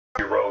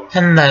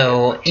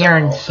Hello,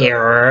 Aaron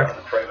here.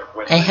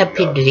 I hope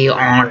you do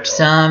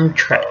awesome.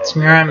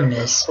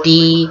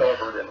 Transmuramnesty.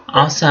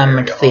 Also, I'm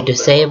mentally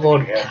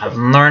disabled, have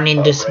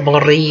learning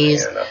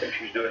disabilities.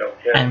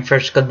 I'm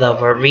first grade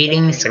level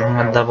reading, second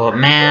grade level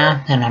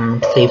math, and I'm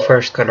mentally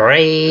first grade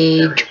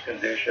age.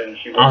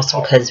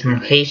 Also, because of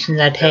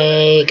medications I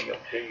take.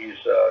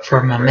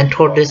 For my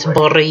mental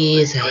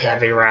disabilities, I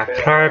have a rapid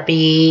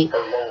heartbeat,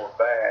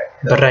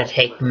 but I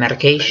take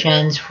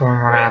medications for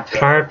my rapid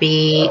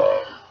heartbeat.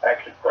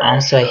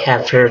 Also, I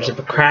have fears of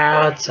a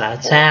crowd,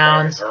 sad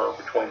sounds,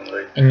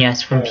 and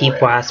yes, when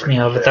people ask me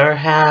over their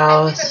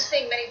house,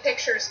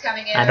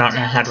 I don't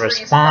know how to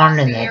respond,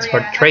 and that's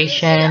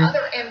frustration.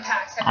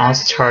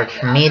 Also, it's hard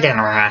for me to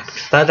interact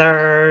with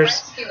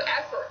others.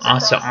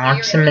 Also,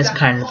 autism is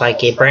kind of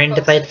like a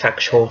brain-delayed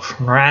factual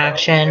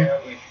interaction,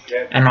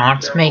 and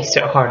autism makes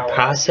it hard to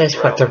process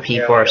what other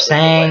people are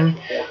saying.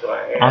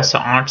 Also,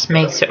 autism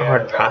makes it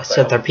hard to process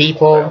other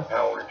people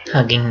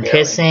hugging and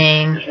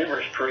kissing,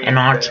 and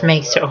autism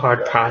makes it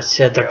hard to process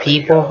other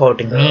people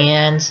holding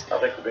hands.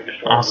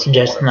 Also,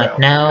 just like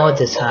know,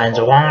 the signs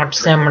of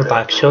autism are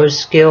lack social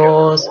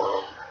skills,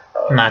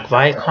 lack of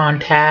eye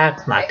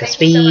contact, lack of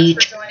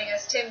speech,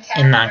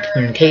 and lack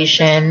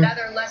communication.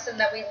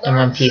 And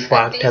when people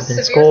act up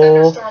in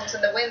school,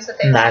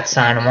 that's a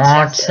sign of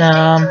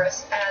autism.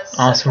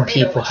 Also, when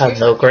people have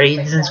low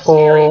grades in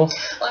school,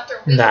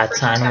 that's a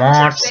sign of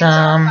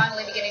autism.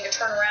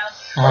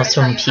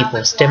 Also, when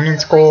people stim in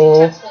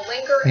school,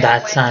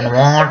 that's a sign of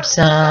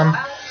autism.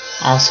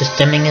 Also,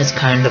 stimming is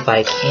kind of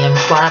like hand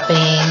flapping,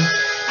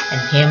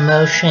 and hand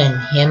motion,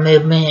 hand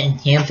movement,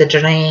 and hand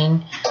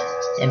fidgeting.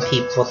 And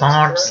people with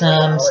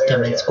autism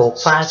stim in school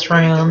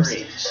classrooms,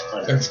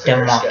 and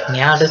stim walking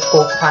out of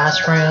school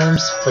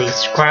classrooms. Please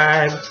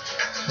subscribe,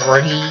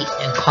 rate,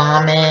 and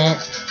comment.